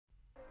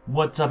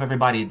What's up,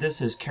 everybody?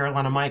 This is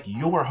Carolina Mike,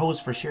 your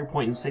host for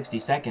SharePoint in 60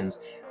 seconds,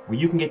 where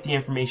you can get the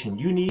information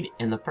you need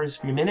in the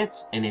first few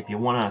minutes. And if you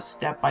want a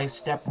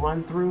step-by-step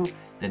run through,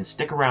 then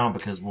stick around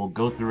because we'll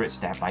go through it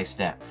step by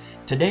step.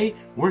 Today,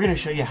 we're going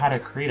to show you how to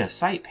create a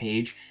site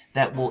page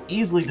that will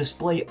easily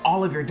display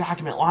all of your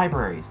document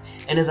libraries.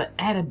 And as an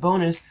added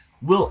bonus,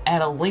 we'll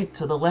add a link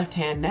to the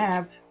left-hand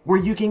nav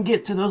where you can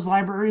get to those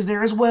libraries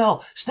there as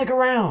well. Stick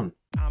around.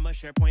 I'm a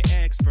SharePoint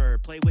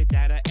expert, play with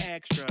data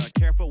extra,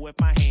 careful with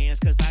my hands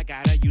cause I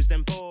gotta use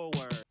them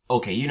forward.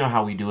 Okay, you know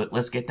how we do it.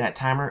 Let's get that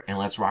timer and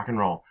let's rock and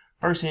roll.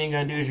 First thing you're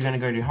gonna do is you're gonna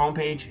go to your home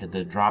page, hit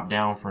the drop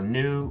down for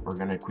new. We're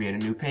gonna create a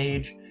new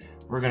page.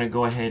 We're gonna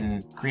go ahead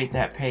and create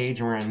that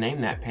page and we're gonna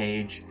name that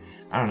page,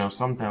 I don't know,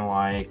 something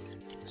like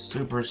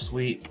Super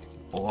Sweet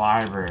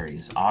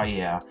Libraries. Oh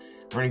yeah.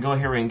 We're gonna go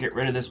here and get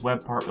rid of this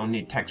web part. We don't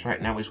need text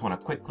right now. We just want a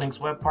quick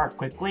links web part,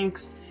 quick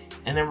links.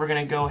 And then we're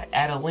gonna go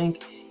add a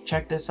link.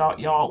 Check this out,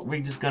 y'all.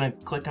 We're just gonna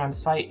click on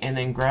site and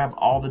then grab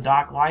all the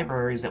doc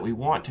libraries that we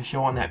want to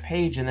show on that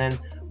page, and then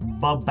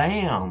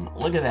ba-bam!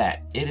 Look at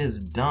that. It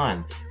is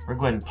done. We're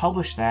going to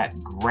publish that,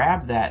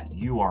 grab that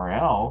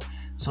URL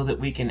so that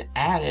we can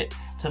add it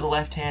to the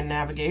left-hand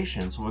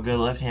navigation. So we'll go to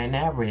the left-hand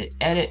nav, we're gonna hit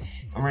edit,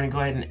 and we're gonna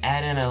go ahead and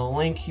add in a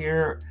link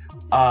here.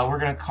 We're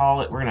gonna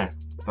call it, we're gonna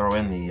throw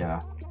in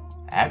the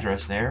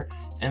address there,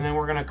 and then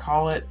we're gonna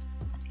call it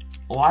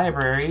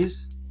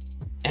libraries,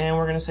 and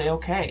we're gonna say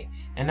okay.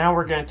 And now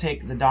we're going to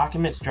take the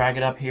documents, drag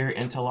it up here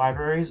into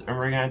libraries, and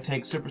we're going to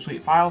take Super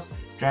Sweet files,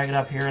 drag it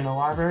up here into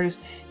libraries,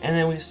 and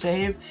then we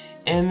save,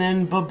 and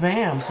then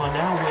ba-bam. So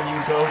now when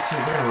you go to,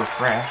 we're going to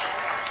refresh,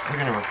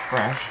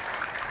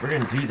 we're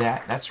going to do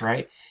that, that's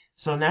right.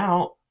 So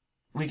now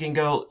we can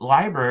go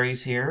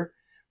libraries here,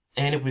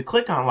 and if we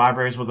click on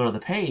libraries, we'll go to the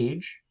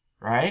page,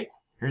 right?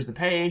 Here's the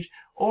page,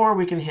 or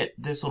we can hit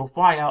this little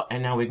flyout,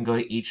 and now we can go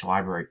to each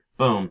library.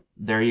 Boom,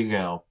 there you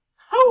go.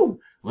 Woo!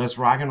 Let's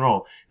rock and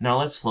roll. Now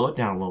let's slow it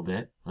down a little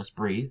bit. Let's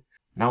breathe.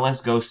 Now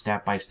let's go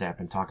step by step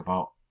and talk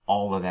about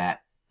all of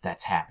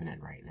that's happening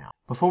right now.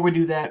 Before we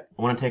do that,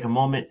 I want to take a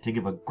moment to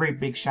give a great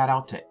big shout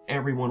out to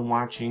everyone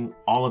watching,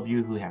 all of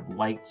you who have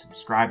liked,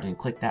 subscribed, and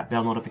clicked that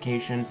bell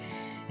notification.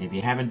 If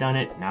you haven't done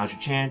it, now's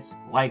your chance.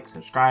 Like,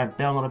 subscribe,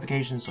 bell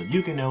notification so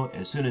you can know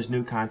as soon as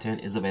new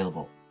content is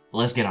available.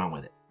 Let's get on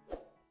with it.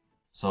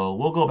 So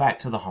we'll go back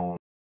to the home.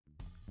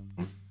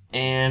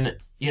 And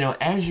you know,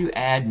 as you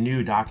add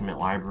new document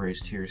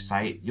libraries to your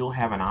site, you'll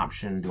have an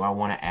option, do I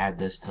want to add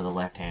this to the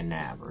left-hand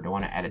nav, or do I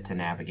want to add it to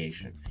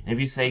navigation? And if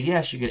you say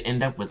yes, you could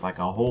end up with like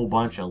a whole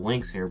bunch of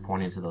links here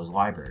pointing to those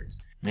libraries.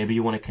 Maybe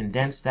you want to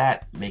condense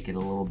that, make it a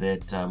little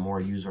bit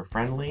more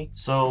user-friendly.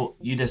 So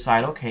you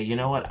decide, okay, you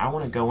know what, I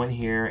want to go in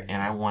here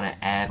and I want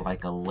to add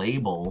like a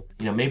label.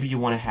 You know, maybe you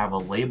want to have a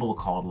label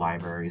called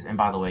libraries. And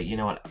by the way, you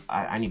know what,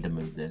 I need to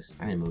move this.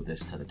 I need to move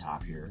this to the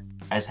top here.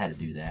 I just had to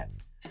do that.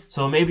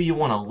 So maybe you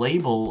want a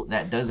label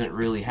that doesn't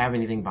really have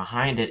anything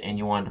behind it and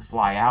you want it to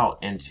fly out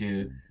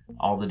into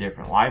all the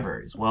different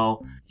libraries.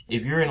 Well,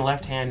 if you're in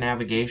left-hand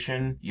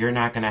navigation, you're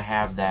not going to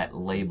have that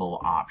label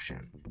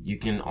option. You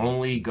can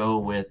only go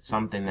with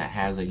something that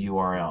has a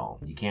URL.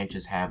 You can't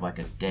just have like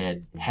a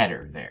dead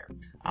header there.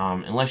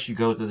 Unless you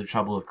go through the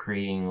trouble of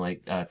creating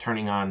like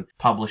turning on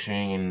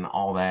publishing and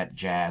all that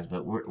jazz,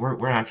 but we're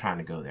not trying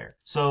to go there.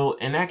 So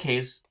in that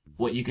case,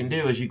 what you can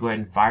do is you go ahead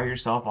and fire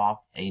yourself off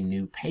a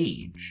new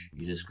page.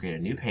 You just create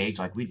a new page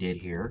like we did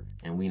here,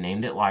 and we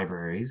named it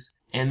libraries.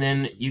 And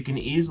then you can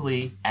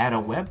easily add a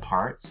web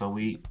part. So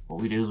what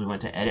we do is we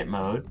went to edit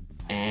mode,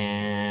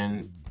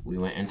 and we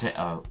went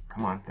into, oh,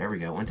 come on, there we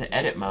go, went to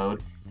edit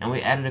mode, and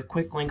we added a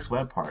quick links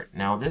web part.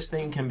 Now this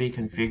thing can be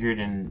configured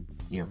in,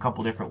 you know, a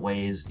couple different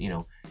ways. You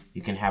know,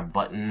 you can have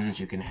buttons,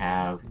 you can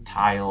have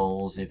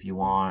tiles if you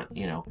want,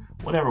 you know,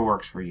 whatever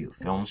works for you.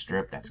 Film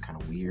strip, that's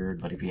kind of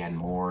weird, but if you had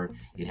more,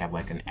 you'd have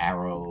like an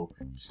arrow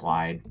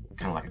slide,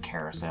 kind of like a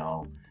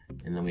carousel.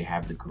 And then we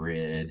have the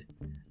grid,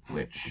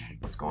 which,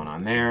 what's going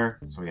on there?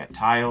 So we got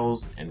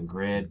tiles and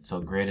grid. So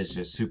grid is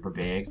just super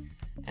big.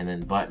 And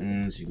then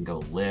buttons, you can go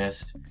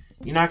list.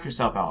 You knock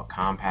yourself out,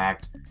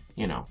 compact,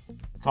 you know,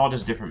 it's all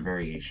just different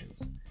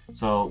variations.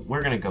 So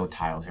we're gonna go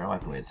tiles here. I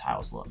like the way the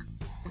tiles look.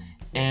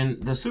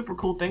 And the super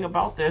cool thing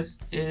about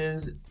this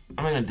is,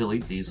 I'm gonna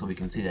delete these so we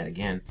can see that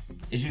again,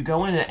 is you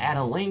go in and add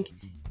a link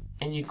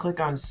and you click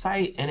on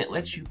site and it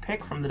lets you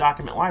pick from the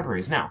document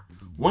libraries. Now,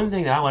 one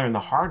thing that I learned the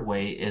hard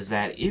way is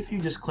that if you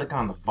just click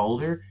on the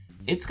folder,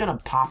 it's gonna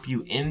pop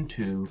you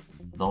into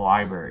the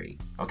library.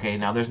 Okay,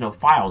 now there's no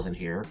files in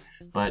here,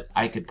 but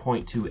I could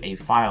point to a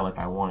file if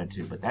I wanted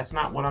to, but that's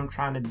not what I'm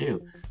trying to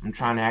do. I'm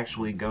trying to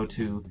actually go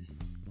to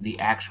the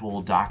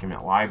actual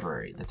document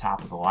library, the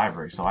top of the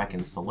library, so I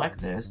can select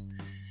this.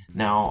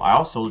 Now, I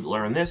also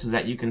learned this is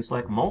that you can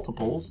select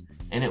multiples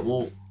and it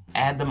will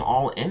add them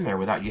all in there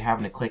without you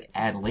having to click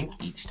add link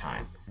each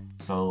time.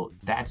 So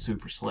that's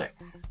super slick.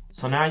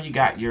 So now you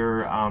got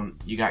your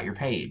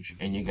page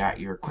and you got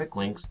your quick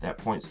links that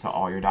points to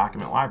all your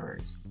document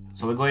libraries.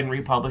 So we'll go ahead and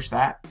republish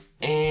that,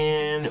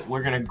 and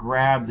we're gonna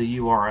grab the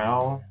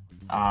URL.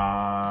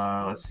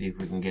 Let's see if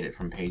we can get it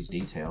from page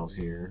details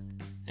here.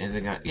 Is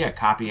it gonna, yeah,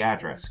 copy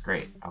address,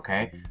 great,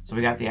 okay. So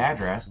we got the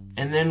address,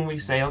 and then we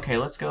say, okay,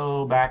 let's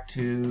go back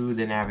to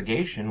the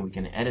navigation. We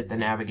can edit the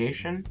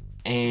navigation,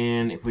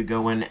 and if we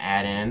go in,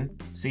 add in,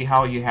 see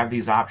how you have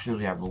these options.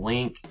 We have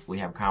link, we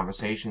have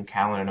conversation,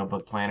 calendar,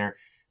 notebook, planner.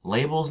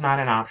 Label's not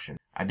an option.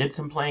 I did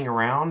some playing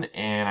around,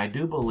 and I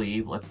do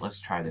believe, let's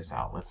try this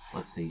out. Let's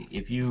see.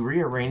 If you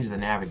rearrange the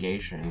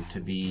navigation to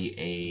be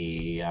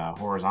a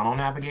horizontal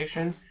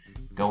navigation,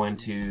 go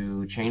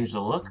into change the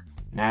look,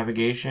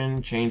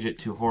 navigation, change it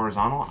to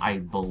horizontal. I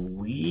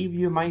believe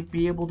you might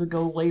be able to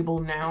go label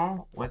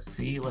now. Let's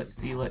see. Let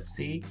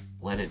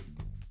it,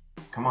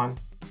 come on.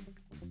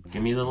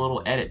 Give me the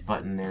little edit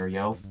button there,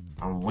 yo.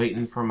 I'm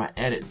waiting for my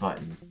edit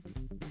button.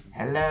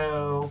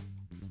 Hello.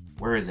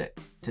 Where is it?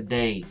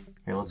 Today.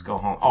 Here, let's go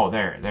home. Oh,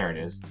 there it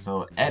is.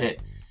 So edit.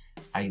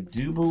 I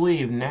do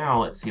believe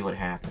now, let's see what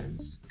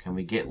happens. Can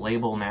we get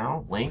label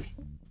now? Link.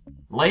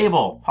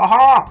 Label.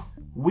 Haha!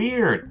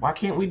 Weird. Why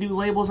can't we do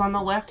labels on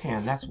the left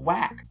hand? That's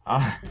whack.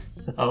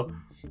 So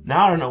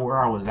now I don't know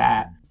where I was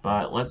at,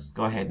 but let's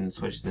go ahead and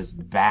switch this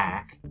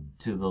back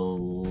to the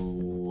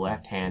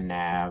left hand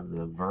nav,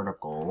 the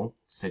vertical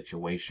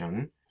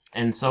situation.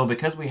 And so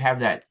because we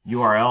have that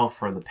URL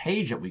for the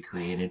page that we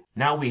created,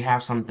 now we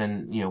have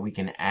something, you know, we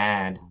can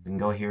add. We can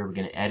go here, we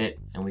can edit,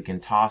 and we can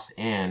toss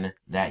in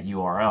that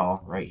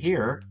URL right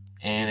here,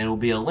 and it'll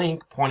be a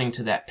link pointing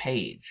to that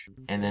page.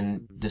 And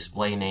then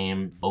display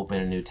name,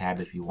 open a new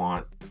tab if you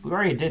want. We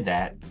already did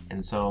that,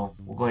 and so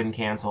we'll go ahead and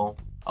cancel.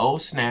 Oh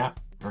snap,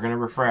 we're gonna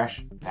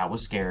refresh. That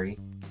was scary.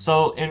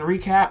 So in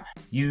recap,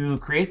 you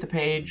create the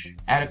page,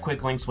 add a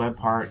quick links web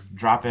part,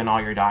 drop in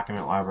all your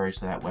document libraries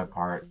to that web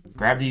part,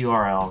 grab the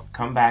URL,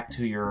 come back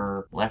to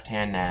your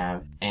left-hand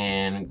nav,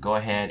 and go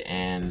ahead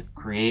and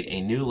create a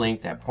new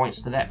link that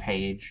points to that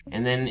page.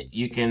 And then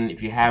you can,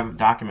 if you have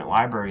document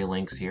library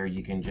links here,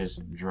 you can just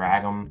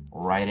drag them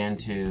right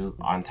into,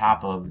 on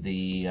top of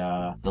the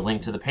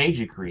link to the page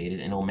you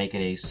created, and it'll make it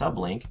a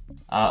sublink.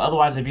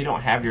 Otherwise, if you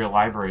don't have your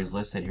libraries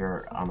listed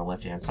here on the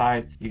left-hand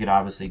side, you could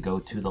obviously go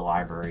to the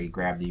library,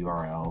 grab the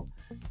URL,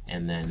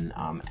 and then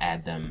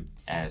add them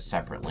as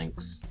separate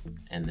links,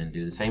 and then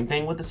do the same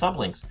thing with the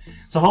sublinks.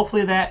 So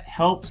hopefully that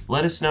helps.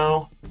 Let us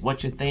know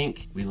what you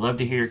think. We love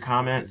to hear your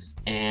comments,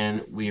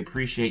 and we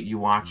appreciate you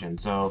watching.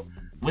 So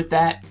with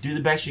that, do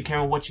the best you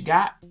can with what you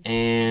got,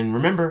 and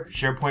remember,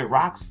 SharePoint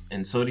rocks,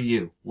 and so do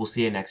you. We'll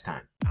see you next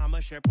time. I'm a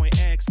SharePoint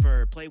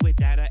expert, play with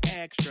data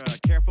extra,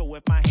 careful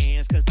with my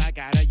hands cause I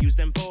gotta use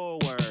them for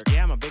work.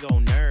 Yeah, I'm a big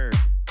old nerd,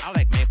 I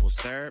like maple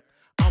syrup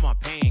on my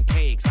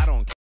pancakes, I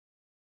don't